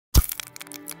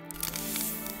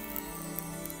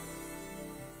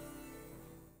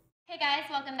Hey guys,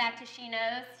 welcome back to She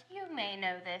Knows. You may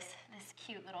know this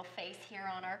cute little face here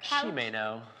on our couch. She may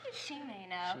know. She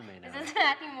may know. She may know. This is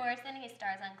Matthew Morrison. He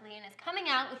stars on Glee and is coming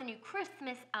out with a new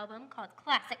Christmas album called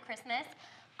Classic Christmas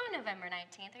on November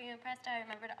 19th. Are you impressed I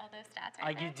remembered all those stats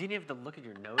right there? You didn't have to look at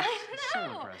your notes. I It's know.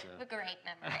 so impressive. A great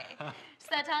memory.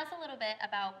 So tell us a little bit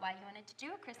about why you wanted to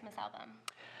do a Christmas album.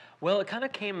 Well, it kind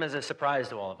of came as a surprise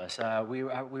to all of us. We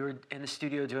were in the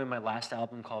studio doing my last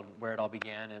album called Where It All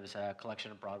Began. It was a collection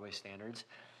of Broadway standards.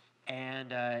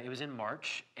 And it was in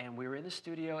March, and we were in the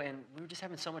studio, and we were just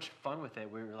having so much fun with it.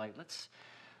 We were like, let's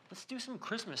do some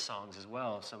Christmas songs as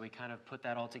well. So we kind of put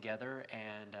that all together,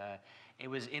 and it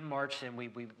was in March, and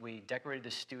we decorated the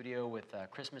studio with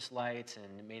Christmas lights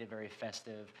and made it very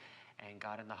festive and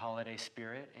got in the holiday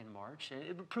spirit in March,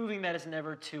 and proving that it's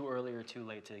never too early or too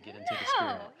late to get into the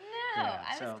spirit. No, Yeah,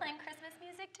 I was playing Christmas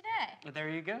music today. There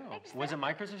you go. Exactly. Was it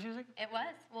my Christmas music? It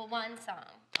was. Well, one song.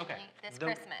 Okay. This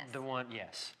Christmas. The one,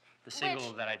 yes. The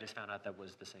single that I just found out that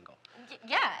was the single.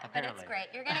 Yeah, Apparently. but it's great.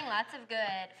 You're getting lots of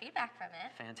good feedback from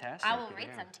it. Fantastic. I will Good to read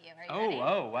hear. some to you. Are you ready?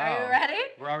 Oh, wow. Are you ready?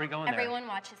 We're already going there. Everyone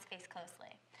watch his face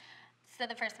closely. So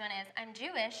the first one is, I'm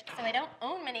Jewish, so I don't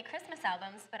own many Christmas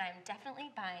albums, but I'm definitely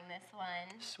buying this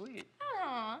one. Sweet.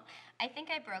 Aw. I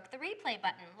think I broke the replay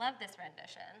button. Love this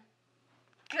rendition.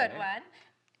 Good Okay. one.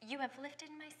 You have lifted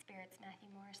my spirits, Matthew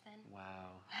Morrison.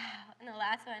 Wow. Wow. And the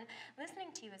last one, listening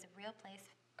to you is a real please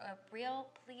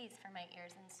for my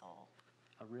ears and soul.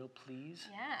 A real please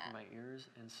for my ears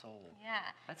and soul. Yeah.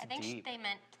 That's I think deep. they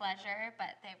meant pleasure,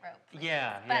 but they wrote please.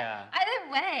 Yeah, but yeah.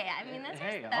 Either way, I mean,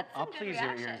 that's I'll some good please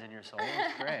reaction. your ears and your soul.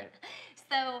 That's great.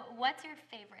 So, what's your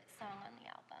favorite song on the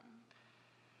album?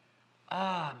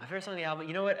 My favorite song on the album.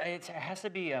 You know what? It has to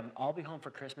be "I'll Be Home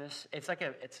for Christmas." It's a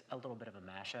little bit of a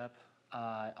mashup.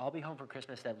 "I'll Be Home for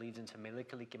Christmas" that leads into "Mele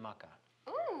Kalikimaka."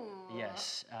 Ooh.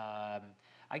 Yes.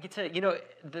 I get to,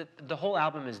 the whole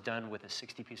album is done with a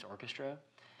 60-piece orchestra,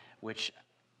 which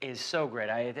is so great.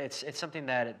 It's something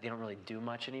that they don't really do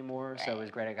much anymore, so it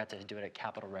was great. I got to do it at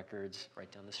Capitol Records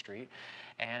right down the street,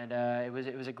 and it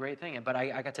was a great thing. But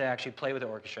I got to actually play with the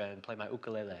orchestra and play my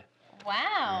ukulele. Wow,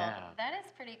 Yeah. that is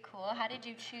pretty cool. How did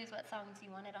you choose what songs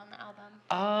you wanted on the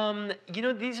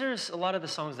album? These are a lot of the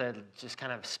songs that just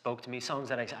kind of spoke to me, songs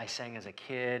that I sang as a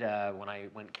kid when I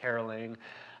went caroling.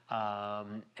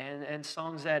 And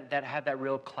songs that have that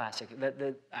real classic.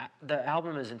 The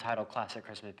album is entitled Classic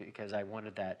Christmas because I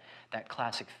wanted that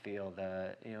classic feel.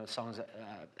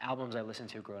 Albums I listened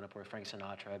to growing up were Frank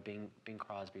Sinatra, Bing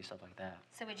Crosby, stuff like that.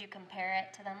 So would you compare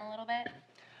it to them a little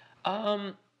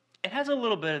bit? It has a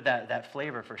little bit of that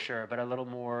flavor for sure, but a little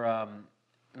more,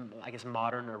 I guess,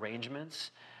 modern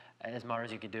arrangements. As modern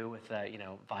as you could do with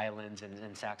violins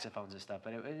and saxophones and stuff.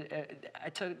 But I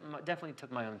definitely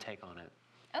took my own take on it.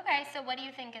 Okay, so what do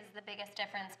you think is the biggest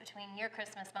difference between your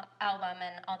Christmas album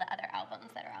and all the other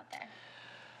albums that are out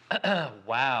there?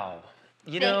 Wow.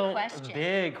 Question.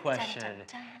 Big question. Dun, dun,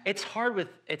 dun.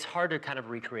 It's hard to kind of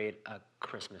recreate a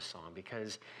Christmas song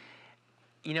because,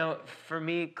 for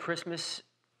me, Christmas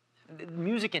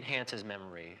music enhances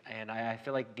memory, and I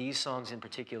feel like these songs in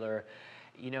particular,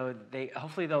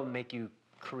 hopefully they'll make you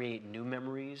create new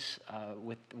memories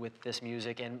with this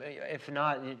music, and if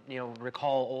not,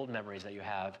 recall old memories that you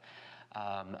have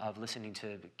of listening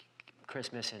to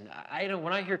Christmas. And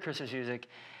when I hear Christmas music,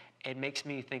 it makes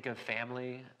me think of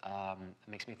family. It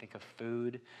makes me think of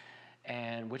food,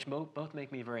 and which both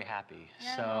make me very happy.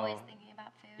 Yeah, so I'm always thinking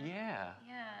about food. Yeah.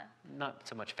 Yeah. Not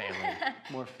so much family,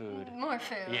 more food. More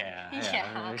food. Yeah,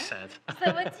 that makes sense.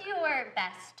 So what's your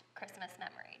best Christmas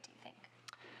memory, do you think?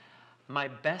 My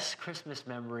best Christmas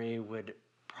memory would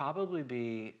probably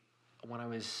be when I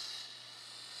was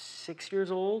 6 years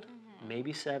old,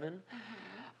 maybe 7.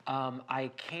 I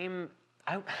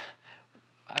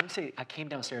would say I came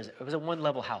downstairs. It was a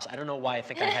one-level house. I don't know why I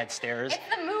think I had stairs.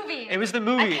 It's the movie. It was the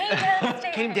movie.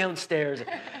 I came downstairs.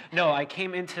 No, I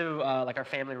came into our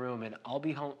family room, and I'll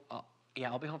Be Home.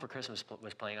 I'll Be Home for Christmas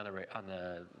was playing on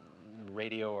the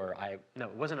radio no,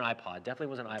 it wasn't an iPod. Definitely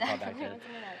wasn't an iPod back then.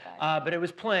 But it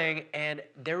was playing, and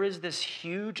there is this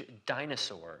huge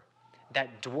dinosaur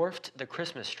that dwarfed the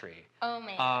Christmas tree. Oh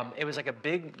man. It was like a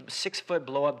big 6-foot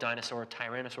blow-up dinosaur,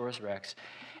 Tyrannosaurus Rex,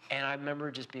 and I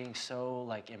remember just being so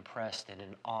impressed and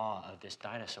in awe of this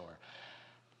dinosaur.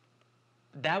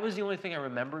 That was the only thing I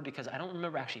remember because I don't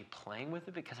remember actually playing with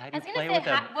it because I didn't play with it.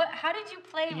 How did you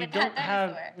play with that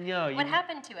dinosaur? What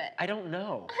happened to it? I don't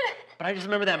know, but I just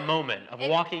remember that moment of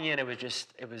walking in. It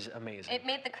was amazing. It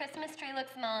made the Christmas tree look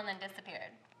small and then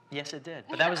disappeared. Yes, it did.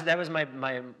 But that was my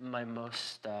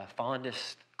most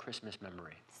fondest Christmas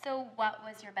memory. So, what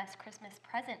was your best Christmas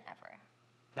present ever?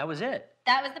 That was it.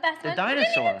 That was the best The one? dinosaur.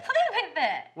 You didn't even play with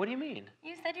it. What do you mean?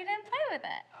 You said you didn't play with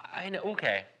it. I know.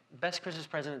 Okay. Best Christmas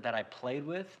present that I played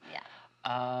with? Yeah.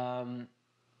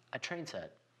 A train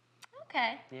set.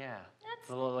 Okay. Yeah. That's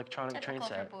a little electronic train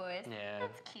typical set. for boys. Yeah.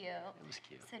 That's cute. It was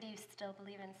cute. So do you still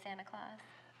believe in Santa Claus?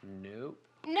 Nope.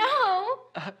 No.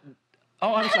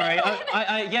 Oh, I'm sorry.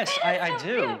 Yes, I so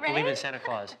do real, believe in right? Santa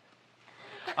Claus.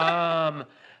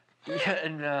 Yeah,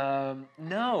 and,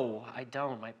 no, I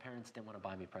don't. My parents didn't want to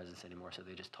buy me presents anymore, so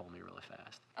they just told me really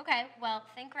fast. Okay, well,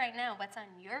 think right now. What's on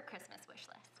your Christmas wish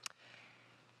list?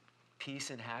 Peace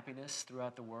and happiness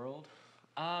throughout the world.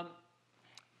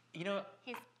 You know,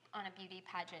 He's on a beauty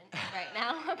pageant right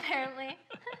now, apparently.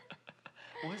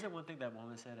 what was that one thing that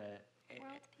woman said?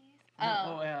 World peace?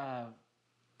 No,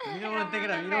 you know what I'm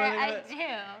thinking of? You know what I I'm thinking do.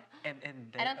 of?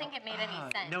 And I don't think it made any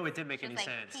sense. No, it didn't make She was any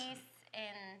like, sense. Peace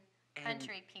in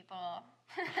country people.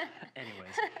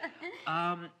 Anyways,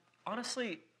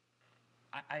 honestly,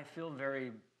 I feel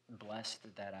very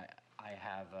blessed that I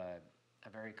have a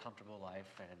very comfortable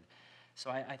life, and so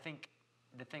I think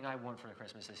the thing I want for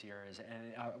Christmas this year is,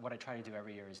 and what I try to do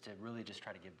every year is to really just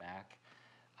try to give back.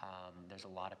 There's a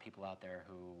lot of people out there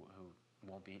who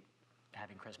won't be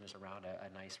having Christmas around a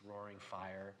nice roaring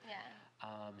fire. Yeah.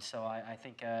 So I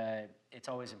think it's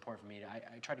always important for me.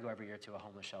 I try to go every year to a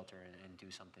homeless shelter and do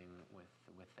something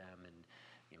with them, and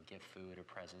give food or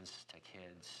presents to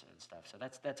kids and stuff. So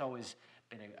that's always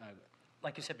been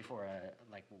like you said before,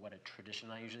 like what a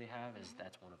tradition I usually have is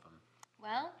that's one of them.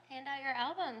 Well, hand out your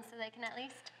album so they can at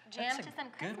least jam to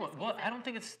some Christmas good one. music. Well, I don't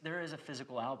think there is a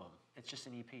physical album. It's just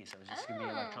an EP, so it's just gonna be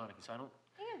electronic. So I don't.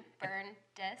 You can burn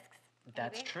discs.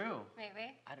 That's maybe. true.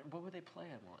 Maybe. What would they play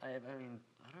on? I mean,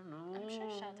 I don't know. I'm sure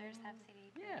shelters have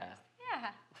CD players. Yeah. Yeah.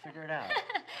 We'll figure it out.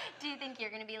 Do you think you're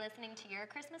going to be listening to your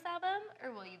Christmas album,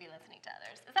 or will you be listening to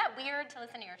others? Is that weird to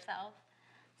listen to yourself?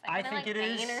 Is that I kinda think like it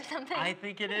is. Bane or something? I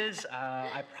think it is.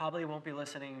 I probably won't be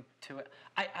listening to it.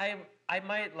 I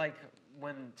might, like,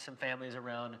 when some family's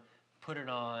around, put it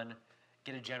on,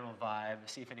 get a general vibe,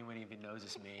 see if anyone even knows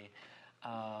it's me.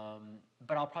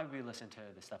 But I'll probably be listening to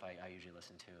the stuff I usually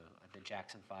listen to. The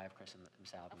Jackson 5 Christmas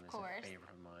album is a favorite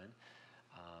of mine.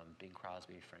 Bing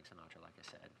Crosby, Frank Sinatra, like I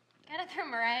said. Gotta throw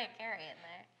Mariah Carey in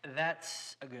there.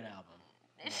 That's a good album.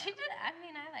 She did. I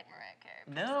mean, I like Mariah Carey.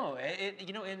 No,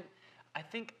 and I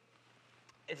think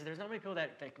there's not many people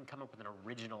that can come up with an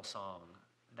original song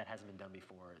that hasn't been done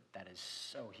before that is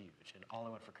so huge. And All I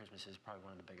Want for Christmas is probably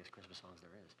one of the biggest Christmas songs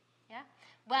there is. Yeah.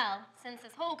 Well, since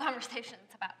this whole conversation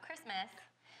is about Christmas,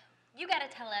 you got to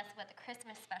tell us what the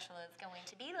Christmas special is going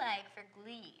to be like for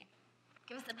Glee.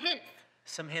 Give us some hints.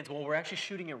 Some hints. Well, we're actually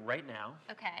shooting it right now.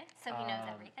 Okay, so he knows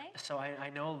everything. So I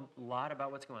know a lot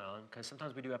about what's going on, because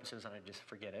sometimes we do episodes and I just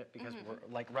forget it because we're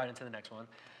like right into the next one.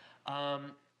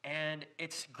 And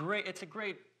it's great. It's a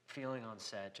great feeling on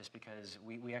set just because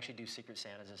we actually do Secret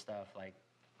Santas and stuff like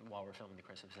while we're filming the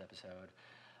Christmas episode.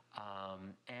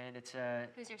 And it's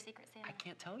Who's your Secret Santa? I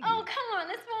can't tell you. Oh, come on.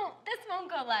 This won't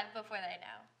go live before they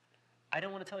know. I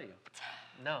don't want to tell you.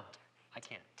 No, I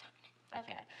can't.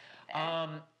 Okay.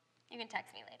 Can't. You can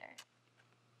text me later.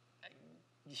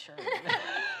 Sure.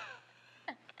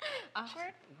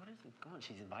 Awkward? What is it going on?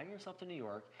 She's inviting herself to New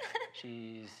York.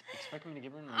 She's expecting me to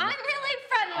give her a I'm really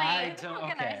friendly. I don't.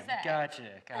 What can I Okay, say? gotcha.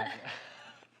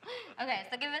 Okay,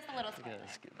 so give us a little spoiler. Okay,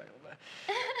 let's get back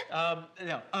on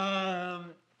that.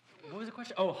 What was the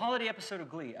question? Oh, holiday episode of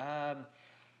Glee.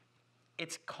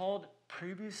 It's called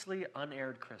Previously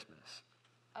Unaired Christmas.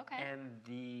 Okay. And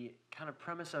the kind of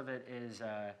premise of it is,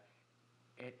 I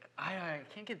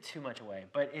can't give too much away,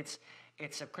 but it's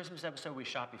a Christmas episode we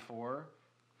shot before,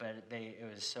 but it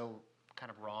was so kind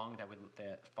of wrong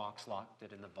that Fox locked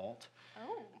it in the vault.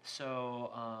 Oh.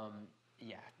 So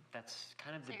yeah, that's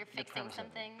kind of So the you're fixing premise some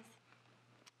of it. things?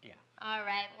 Yeah. All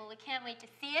right. Well, we can't wait to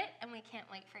see it, and we can't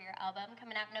wait for your album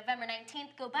coming out November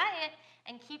 19th. Go buy it,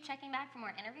 and keep checking back for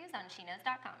more interviews on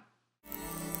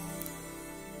sheknows.com.